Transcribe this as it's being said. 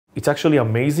It's actually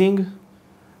amazing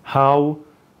how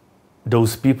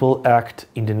those people act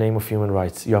in the name of human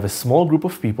rights. You have a small group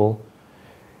of people,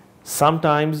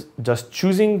 sometimes just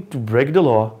choosing to break the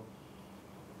law,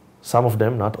 some of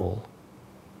them, not all.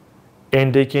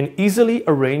 And they can easily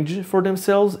arrange for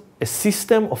themselves a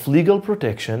system of legal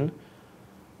protection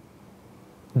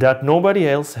that nobody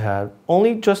else had,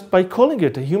 only just by calling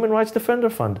it a Human Rights Defender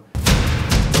Fund.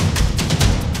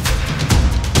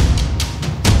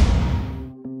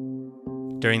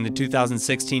 During the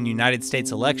 2016 United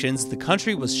States elections, the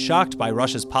country was shocked by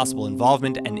Russia's possible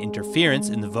involvement and interference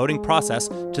in the voting process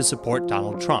to support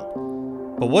Donald Trump.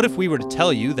 But what if we were to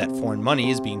tell you that foreign money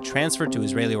is being transferred to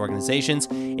Israeli organizations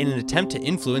in an attempt to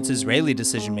influence Israeli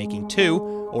decision-making too,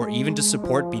 or even to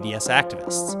support BDS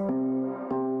activists?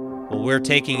 Well, we're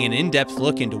taking an in-depth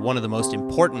look into one of the most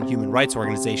important human rights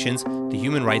organizations, the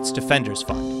Human Rights Defenders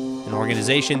Fund, an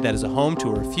organization that is a home to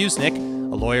a refusnik,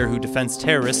 a lawyer who defends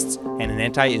terrorists, and an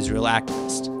anti-Israel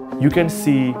activist. You can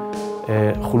see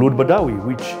Khulud Badawi,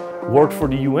 which worked for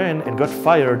the UN and got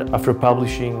fired after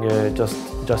publishing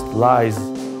just lies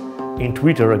in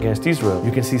Twitter against Israel.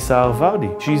 You can see Sahar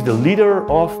Vardi. She's the leader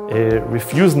of a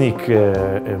refusnik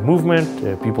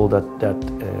movement, people that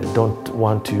don't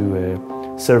want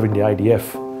to serve in the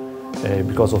IDF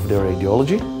because of their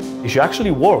ideology. She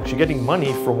actually works. She's getting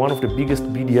money from one of the biggest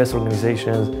BDS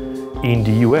organizations in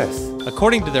the US.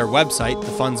 According to their website,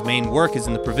 the fund's main work is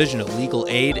in the provision of legal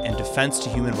aid and defense to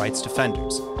human rights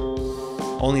defenders.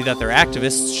 Only that their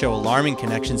activists show alarming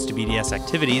connections to BDS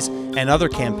activities and other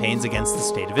campaigns against the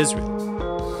State of Israel.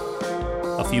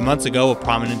 A few months ago, a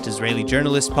prominent Israeli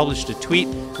journalist published a tweet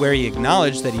where he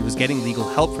acknowledged that he was getting legal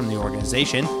help from the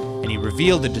organization, and he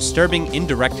revealed a disturbing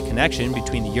indirect connection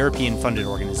between the European-funded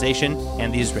organization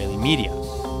and the Israeli media.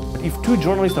 If two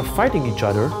journalists are fighting each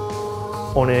other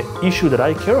on an issue that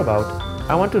I care about,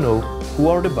 I want to know who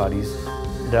are the bodies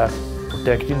that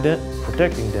protecting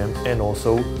them and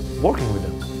also working with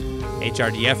them.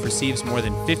 HRDF receives more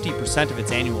than 50% of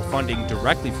its annual funding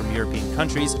directly from European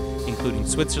countries, including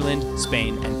Switzerland,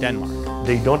 Spain, and Denmark.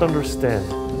 They don't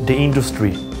understand the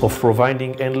industry of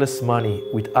providing endless money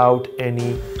without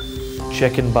any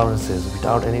check and balances,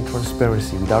 without any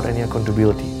transparency, without any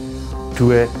accountability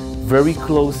to a very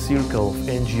close circle of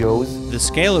NGOs. The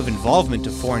scale of involvement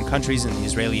of foreign countries in the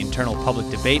Israeli internal public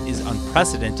debate is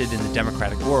unprecedented in the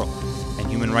democratic world, and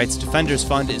Human Rights Defenders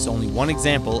Fund is only one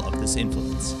example of this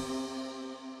influence.